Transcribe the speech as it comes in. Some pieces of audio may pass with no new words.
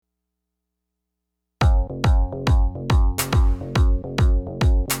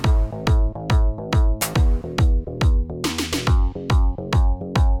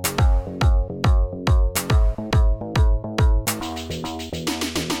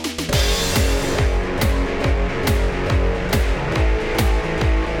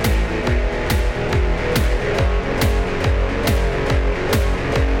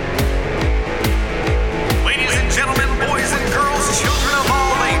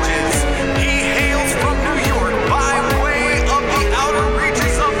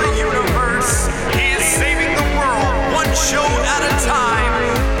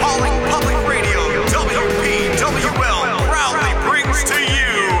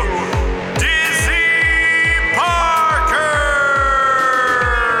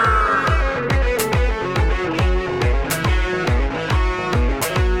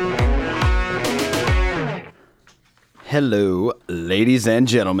Hello, ladies and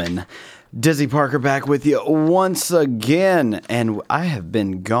gentlemen. Dizzy Parker back with you once again, and I have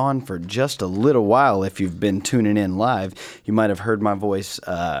been gone for just a little while. If you've been tuning in live, you might have heard my voice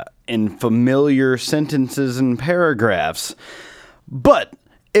in familiar sentences and paragraphs. But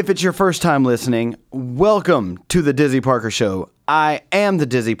if it's your first time listening, welcome to the Dizzy Parker Show. I am the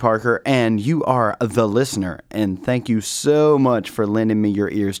Dizzy Parker, and you are the listener, and thank you so much for lending me your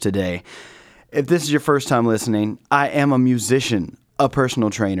ears today. If this is your first time listening, I am a musician, a personal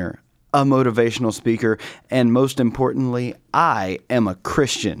trainer, a motivational speaker, and most importantly, I am a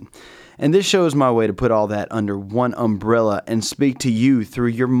Christian. And this show is my way to put all that under one umbrella and speak to you through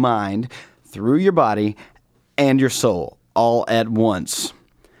your mind, through your body, and your soul, all at once.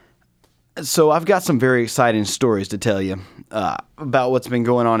 So I've got some very exciting stories to tell you about what's been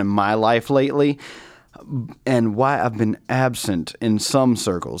going on in my life lately and why I've been absent in some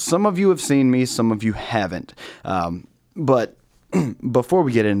circles. Some of you have seen me, some of you haven't. But before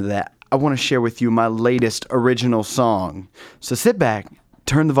we get into that, I want to share with you my latest original song. So sit back,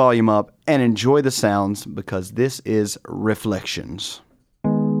 turn the volume up, and enjoy the sounds because this is Reflections.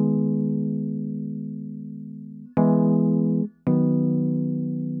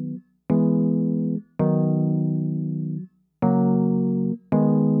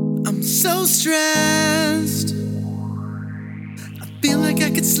 I'm so stressed. I feel like I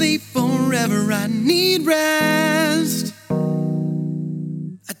could sleep forever. I need rest.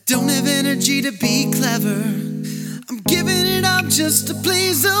 I don't have energy to be clever. I'm giving it up just to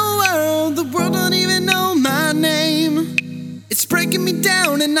please the world. The world don't even know my name. It's breaking me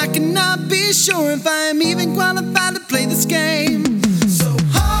down and I cannot be sure if I am even qualified to play this game. So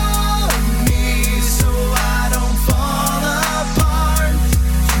hold me so I don't fall apart.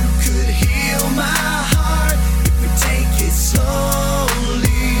 You could heal my heart if we take it slowly.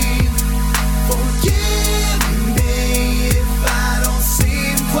 Forgive me if I don't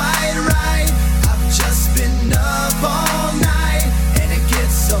seem quite right. I've just been up all night and it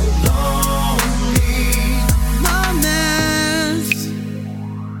gets so lonely. I'm a mess.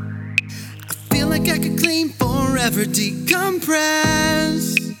 I feel like I could clean forever,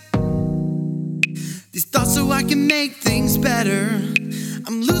 decompress these thoughts so I can make things better.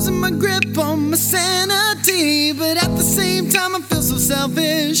 I'm losing my grip on my sanity, but at the same time I feel so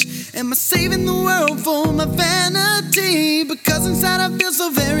selfish. Am I saving the world for my vanity? Because inside I feel so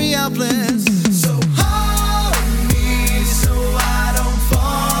very helpless. So hold me so I don't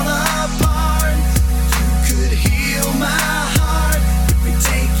fall apart. You could heal my heart if we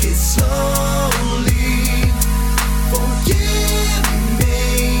take it slowly. Forgive me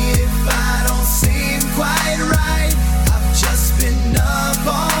if I don't seem quite right. I've just been up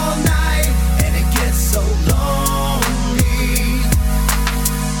all night and it gets so lonely.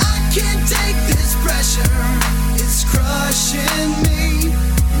 I can't take this pressure, it's crushing me.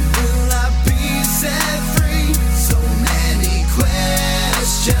 Will I be set free? So many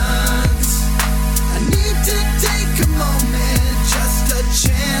questions. I need to take a moment, just a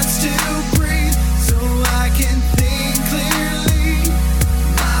chance to breathe, so I can think clearly.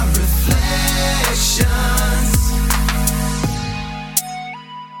 My reflections.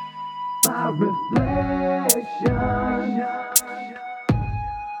 My reflections.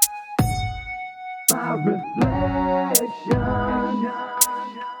 My reflections.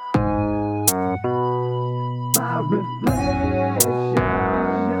 My reflections.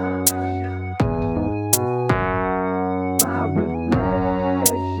 My reflections.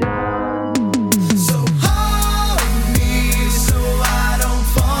 So hold me so I don't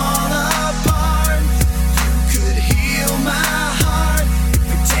fall apart. You could heal my heart if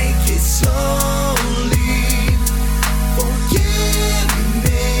we take it slowly. Forgive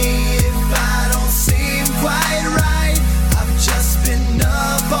me if I don't seem quite right. I've just been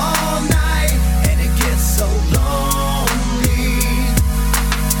up all night and it gets so lonely.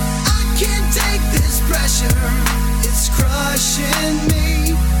 I can't take this pressure, it's crushing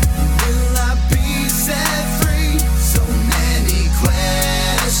me. Will I be set free? So many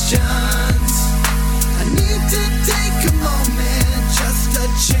questions. I need to take a moment, just a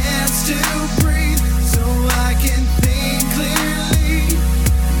chance to breathe, so I can think clearly.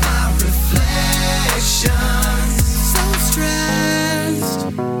 My reflections. So stressed.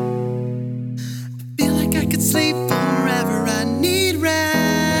 I feel like I could sleep forever. I need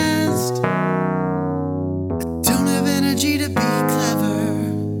rest. I don't have energy to be clever.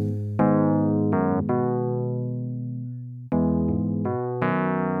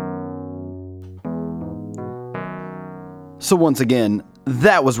 So once again,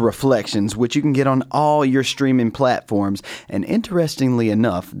 That was Reflections, which you can get on all your streaming platforms. And interestingly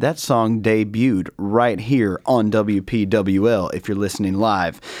enough, that song debuted right here on WPWL if you're listening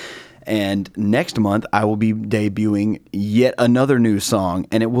live. And next month, I will be debuting yet another new song,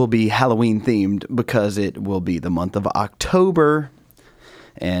 and it will be Halloween themed because it will be the month of October.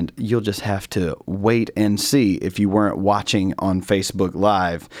 And you'll just have to wait and see if you weren't watching on Facebook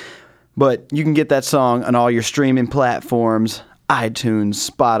Live. But you can get that song on all your streaming platforms, iTunes,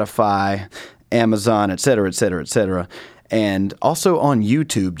 Spotify, Amazon, etc., etc., etc. And also on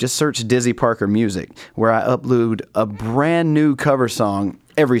YouTube, just search Dizzy Parker Music, where I upload a brand new cover song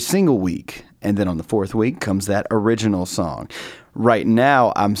every single week. And then on the fourth week comes that original song. Right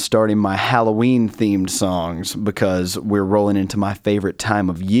now, I'm starting my Halloween-themed songs because we're rolling into my favorite time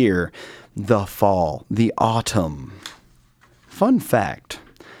of year, the fall, the autumn. Fun fact.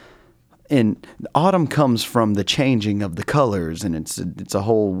 And autumn comes from the changing of the colors, and it's a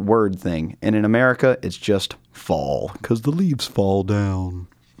whole word thing. And in America, it's just fall, because the leaves fall down.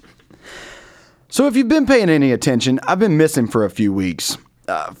 So if you've been paying any attention, I've been missing for a few weeks.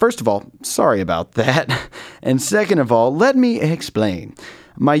 First of all, sorry about that. And second of all, let me explain.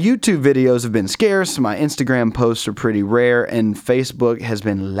 My YouTube videos have been scarce, my Instagram posts are pretty rare, and Facebook has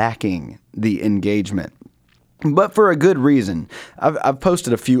been lacking the engagement. But for a good reason. I've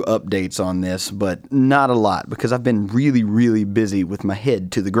posted a few updates on this, but not a lot because I've been really, really busy with my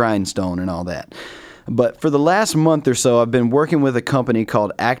head to the grindstone and all that. But for the last month or so, I've been working with a company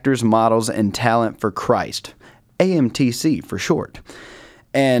called Actors, Models, and Talent for Christ, AMTC for short.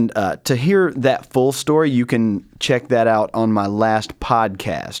 And to hear that full story, you can check that out on my last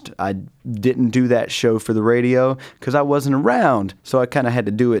podcast. I didn't do that show for the radio because I wasn't around, so I kind of had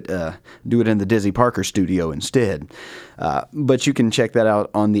to do it in the Dizzy Parker studio instead. But you can check that out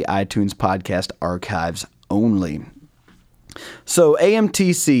on the iTunes podcast archives only. So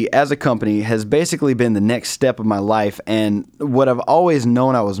AMTC as a company has basically been the next step of my life and what I've always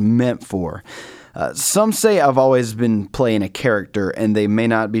known I was meant for. Some say I've always been playing a character, and they may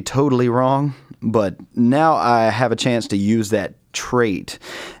not be totally wrong, but now I have a chance to use that trait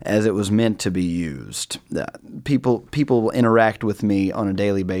as it was meant to be used. People will interact with me on a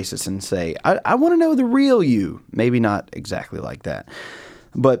daily basis and say, I want to know the real you. Maybe not exactly like that,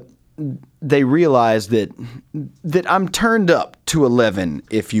 but they realize that I'm turned up to 11,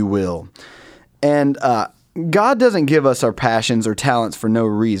 if you will. And God doesn't give us our passions or talents for no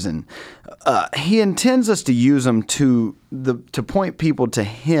reason. He intends us to use them to point people to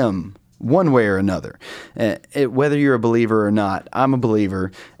Him one way or another. Whether you're a believer or not, I'm a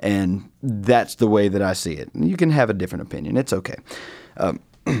believer, and that's the way that I see it. You can have a different opinion. It's okay.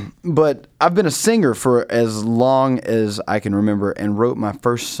 But I've been a singer for as long as I can remember and wrote my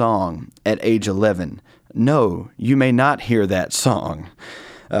first song at age 11. No, you may not hear that song.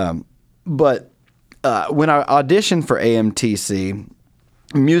 But when I auditioned for AMTC,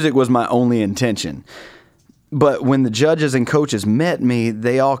 music was my only intention. But when the judges and coaches met me,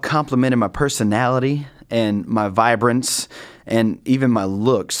 they all complimented my personality and my vibrance and even my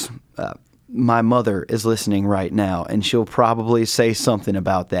looks. My mother is listening right now, and she'll probably say something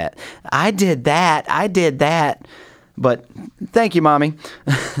about that. I did that. But thank you, Mommy.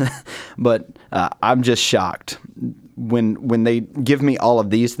 But I'm just shocked. When they give me all of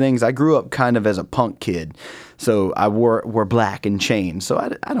these things, I grew up kind of as a punk kid. So I wore black and chains. So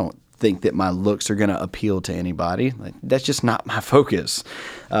I don't think that my looks are going to appeal to anybody. That's just not my focus.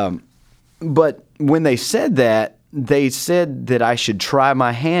 But when they said that, they said that I should try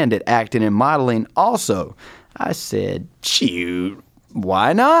my hand at acting and modeling also. I said, shoot,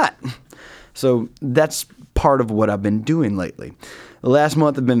 why not? So that's part of what I've been doing lately. The last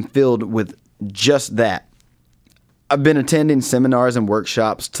month I've been filled with just that. I've been attending seminars and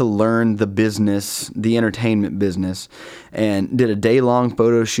workshops to learn the business, the entertainment business, and did a day-long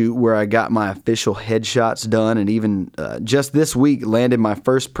photo shoot where I got my official headshots done, and even just this week landed my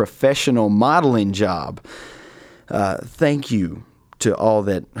first professional modeling job. Thank you to all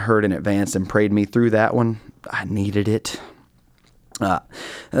that heard in advance and prayed me through that one. I needed it.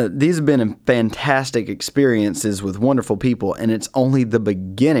 These have been fantastic experiences with wonderful people, and it's only the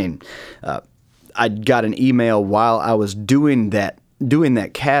beginning. I got an email while I was doing that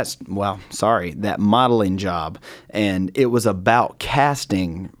modeling job, and it was about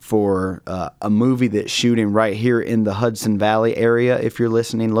casting for a movie that's shooting right here in the Hudson Valley area, if you're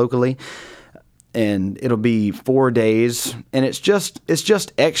listening locally. And it'll be 4 days, and it's just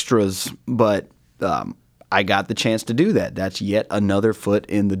extras, but I got the chance to do that. That's yet another foot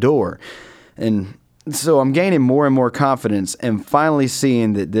in the door. And So I'm gaining more and more confidence and finally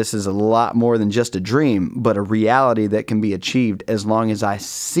seeing that this is a lot more than just a dream, but a reality that can be achieved as long as I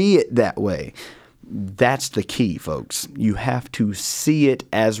see it that way. That's the key, folks. You have to see it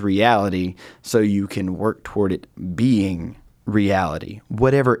as reality so you can work toward it being reality,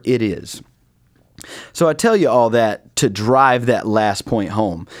 whatever it is. So I tell you all that to drive that last point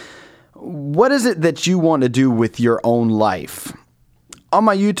home. What is it that you want to do with your own life? On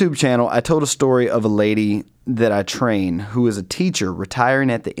my YouTube channel, I told a story of a lady that I train who is a teacher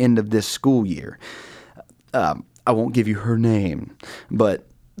retiring at the end of this school year. I won't give you her name, but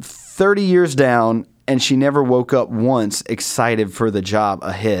 30 years down, and she never woke up once excited for the job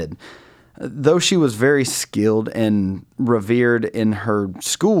ahead. Though she was very skilled and revered in her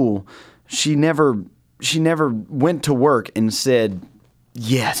school, she never went to work and said,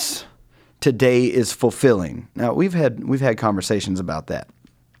 "Yes, today is fulfilling." Now, we've had conversations about that.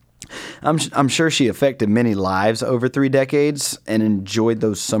 I'm sure she affected many lives over 3 decades and enjoyed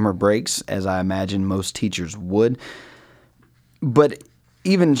those summer breaks, as I imagine most teachers would. But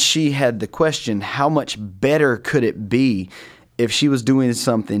even she had the question, how much better could it be if she was doing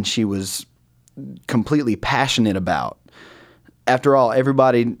something she was completely passionate about? After all,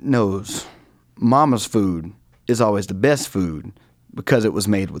 everybody knows mama's food is always the best food because it was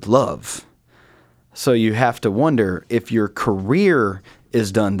made with love. So you have to wonder, if your career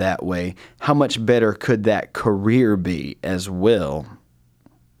is done that way, how much better could that career be as well?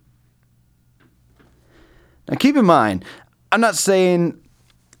 Now keep in mind, I'm not saying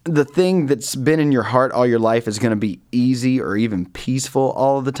the thing that's been in your heart all your life is going to be easy or even peaceful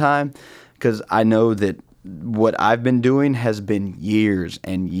all of the time, because I know that what I've been doing has been years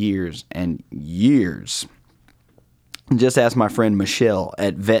and years and years. Just ask my friend Michelle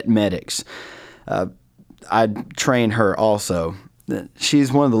at Vet Medics. I train her also.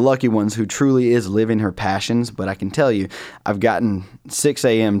 She's one of the lucky ones who truly is living her passions, but I can tell you, I've gotten 6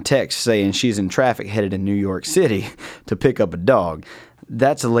 a.m. texts saying she's in traffic headed to New York City to pick up a dog.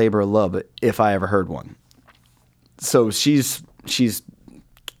 That's a labor of love if I ever heard one. So she's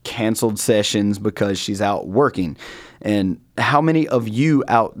canceled sessions because she's out working. And how many of you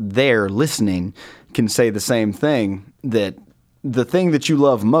out there listening can say the same thing, that the thing that you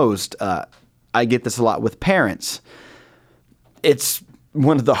love most, I get this a lot with parents. It's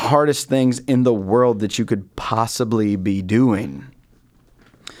one of the hardest things in the world that you could possibly be doing.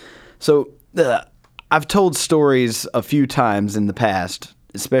 So I've told stories a few times in the past,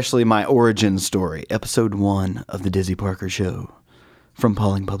 especially my origin story, episode 1 of the Dizzy Parker Show from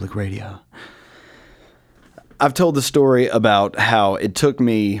Pauling Public Radio. I've told the story about how it took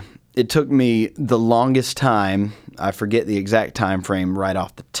me the longest time. I forget the exact time frame right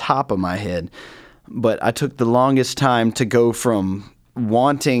off the top of my head, but I took the longest time to go from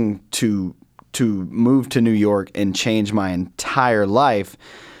wanting to move to New York and change my entire life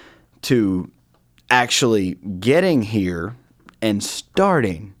to actually getting here and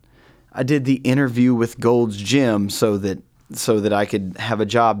starting. I did the interview with Gold's Gym so that I could have a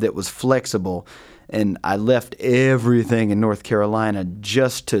job that was flexible, and I left everything in North Carolina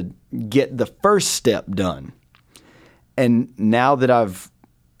just to get the first step done. And now that I've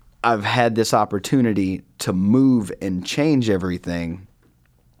had this opportunity to move and change everything,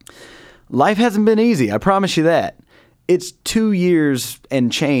 life hasn't been easy, I promise you that. It's 2 years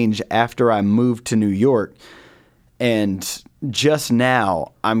and change after I moved to New York, and just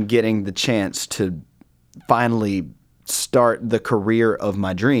now I'm getting the chance to finally start the career of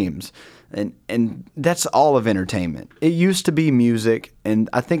my dreams. And that's all of entertainment. It used to be music, and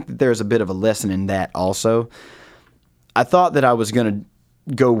I think that there's a bit of a lesson in that also. I thought that I was going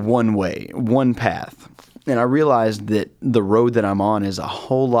to go one way, one path, and I realized that the road that I'm on is a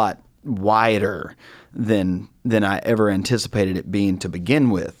whole lot wider than I ever anticipated it being to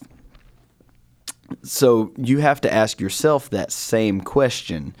begin with. So you have to ask yourself that same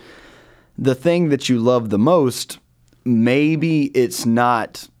question. The thing that you love the most, maybe it's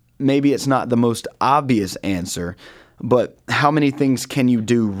not the most obvious answer, but how many things can you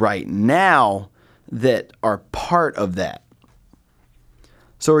do right now that are part of that?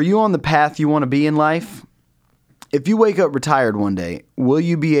 So are you on the path you want to be in life? If you wake up retired one day, will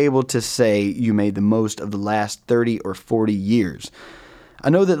you be able to say you made the most of the last 30 or 40 years? I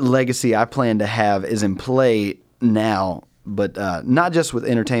know that the legacy I plan to have is in play now, but not just with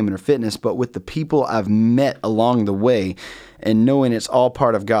entertainment or fitness, but with the people I've met along the way, and knowing it's all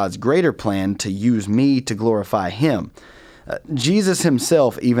part of God's greater plan to use me to glorify Him. Jesus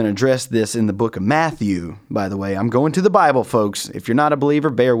himself even addressed this in the book of Matthew, by the way. I'm going to the Bible, folks. If you're not a believer,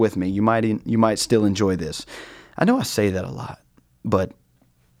 bear with me. You might still enjoy this. I know I say that a lot, but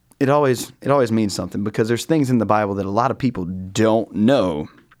it always means something, because there's things in the Bible that a lot of people don't know.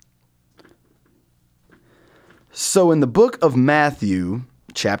 So in the book of Matthew,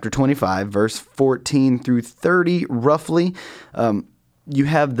 chapter 25, verse 14 through 30, roughly, you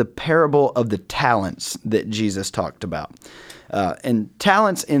have the parable of the talents that Jesus talked about. And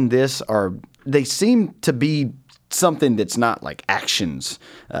talents in this they seem to be something that's not like actions.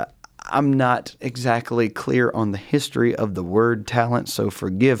 I'm not exactly clear on the history of the word talent, so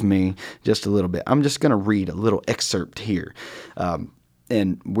forgive me just a little bit. I'm just going to read a little excerpt here.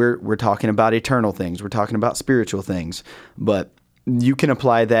 And we're talking about eternal things. We're talking about spiritual things. But you can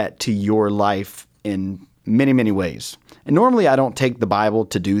apply that to your life in many, many ways. And normally I don't take the Bible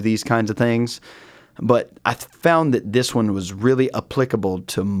to do these kinds of things, but I found that this one was really applicable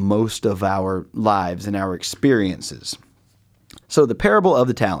to most of our lives and our experiences. So the parable of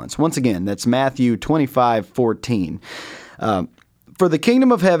the talents, once again, that's Matthew 25:14. For the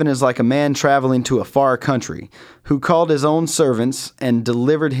kingdom of heaven is like a man traveling to a far country, who called his own servants and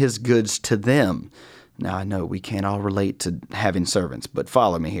delivered his goods to them. Now, I know we can't all relate to having servants, but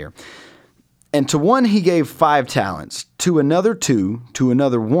follow me here. And to one he gave 5 talents, to another 2, to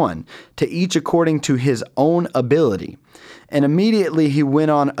another 1, to each according to his own ability. And immediately he went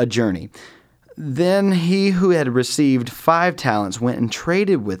on a journey. Then he who had received 5 talents went and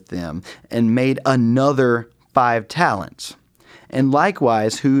traded with them and made another 5 talents. And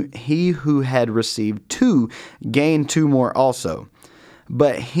likewise, he who had received 2 gained 2 more also.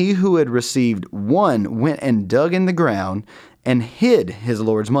 But he who had received 1 went and dug in the ground and hid his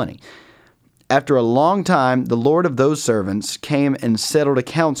Lord's money. After a long time, the Lord of those servants came and settled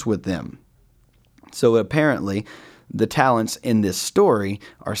accounts with them. So apparently, the talents in this story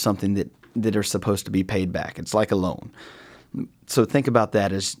are something that are supposed to be paid back. It's like a loan. So think about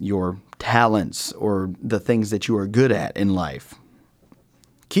that as your talents or the things that you are good at in life.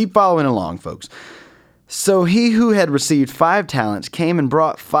 Keep following along, folks. So he who had received 5 talents came and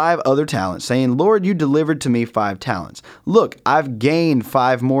brought 5 other talents, saying, Lord, you delivered to me 5 talents. Look, I've gained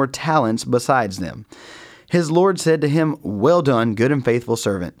 5 more talents besides them. His Lord said to him, Well done, good and faithful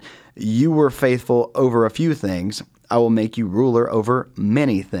servant. You were faithful over a few things. I will make you ruler over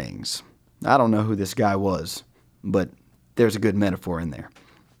many things. I don't know who this guy was, but there's a good metaphor in there.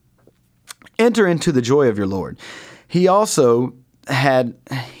 Enter into the joy of your Lord. He also,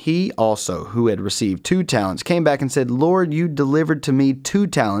 who had received 2 talents, came back and said, Lord, you delivered to me 2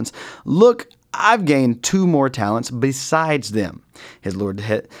 talents. Look, I've gained 2 more talents besides them. His Lord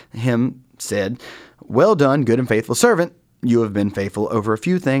him said, Well done, good and faithful servant. You have been faithful over a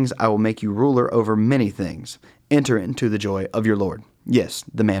few things. I will make you ruler over many things. Enter into the joy of your Lord. Yes,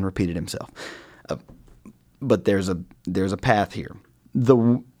 the man repeated himself. But there's a path here.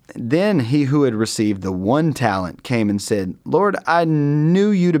 Then he who had received the 1 talent came and said, Lord, I knew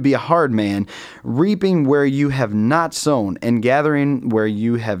you to be a hard man, reaping where you have not sown, and gathering where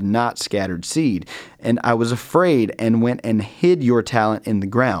you have not scattered seed. And I was afraid and went and hid your talent in the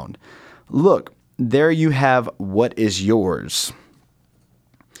ground. Look, there you have what is yours.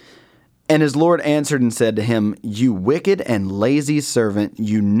 And his Lord answered and said to him, You wicked and lazy servant,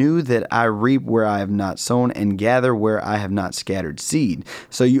 you knew that I reap where I have not sown and gather where I have not scattered seed.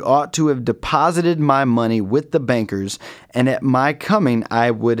 So you ought to have deposited my money with the bankers, and at my coming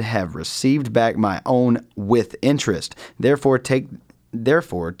I would have received back my own with interest. Therefore take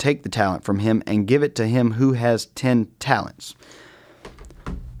the talent from him and give it to him who has 10 talents.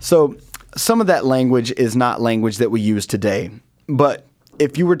 So some of that language is not language that we use today, but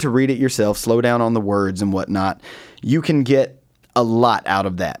if you were to read it yourself, slow down on the words and whatnot, you can get a lot out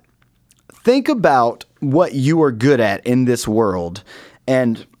of that. Think about what you are good at in this world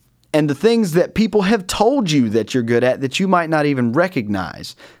and the things that people have told you that you're good at that you might not even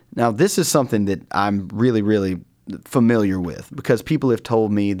recognize. Now, this is something that I'm really, really familiar with because people have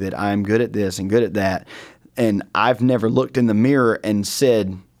told me that I'm good at this and good at that, and I've never looked in the mirror and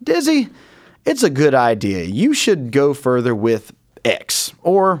said, Dizzy, it's a good idea. You should go further with X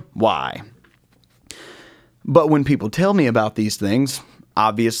or Y. But when people tell me about these things,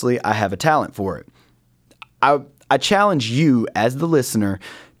 obviously I have a talent for it. I challenge you as the listener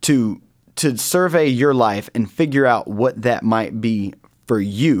to survey your life and figure out what that might be for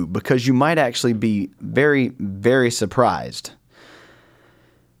you, because you might actually be very, very surprised.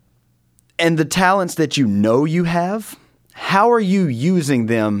 And the talents that you know you have, how are you using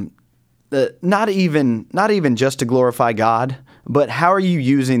them? Not even just to glorify God, but how are you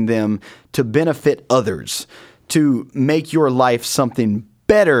using them to benefit others, to make your life something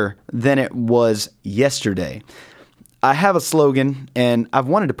better than it was yesterday? I have a slogan, and I've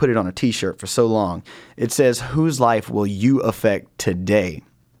wanted to put it on a t-shirt for so long. It says, Whose life will you affect today?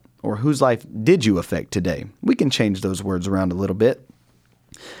 or whose life did you affect today? We can change those words around a little bit.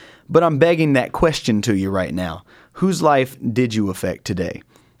 But I'm begging that question to you right now. Whose life did you affect today?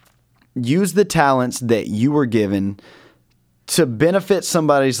 Use the talents that you were given to benefit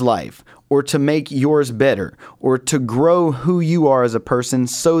somebody's life, or to make yours better, or to grow who you are as a person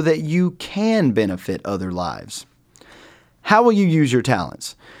so that you can benefit other lives. How will you use your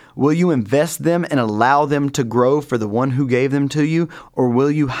talents? Will you invest them and allow them to grow for the one who gave them to you, or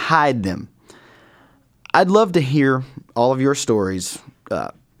will you hide them? I'd love to hear all of your stories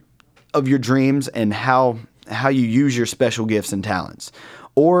of your dreams and how you use your special gifts and talents,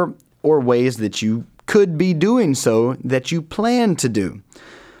 or ways that you could be doing so that you plan to do.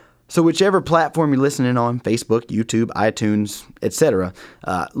 So whichever platform you're listening on, Facebook, YouTube, iTunes, etc.,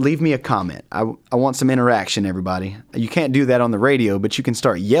 leave me a comment. I want some interaction, everybody. You can't do that on the radio, but you can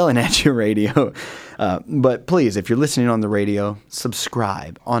start yelling at your radio. But please, if you're listening on the radio,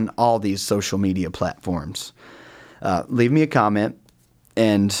 subscribe on all these social media platforms. Leave me a comment,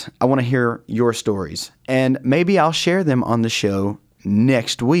 and I want to hear your stories. And maybe I'll share them on the show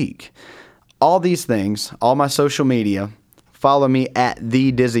next week. All these things, all my social media, follow me at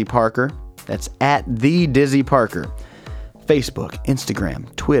The Dizzy Parker. That's at The Dizzy Parker. Facebook,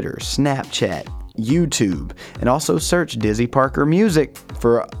 Instagram, Twitter, Snapchat, YouTube, and also search Dizzy Parker Music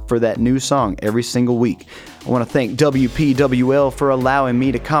for that new song every single week. I want to thank WPWL for allowing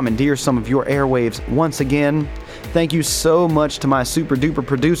me to commandeer some of your airwaves once again. Thank you so much to my super duper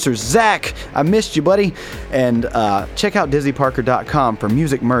producer, Zach. I missed you, buddy. And check out DizzyParker.com for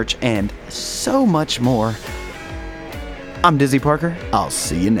music merch and so much more. I'm Dizzy Parker. I'll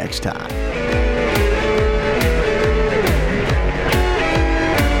see you next time.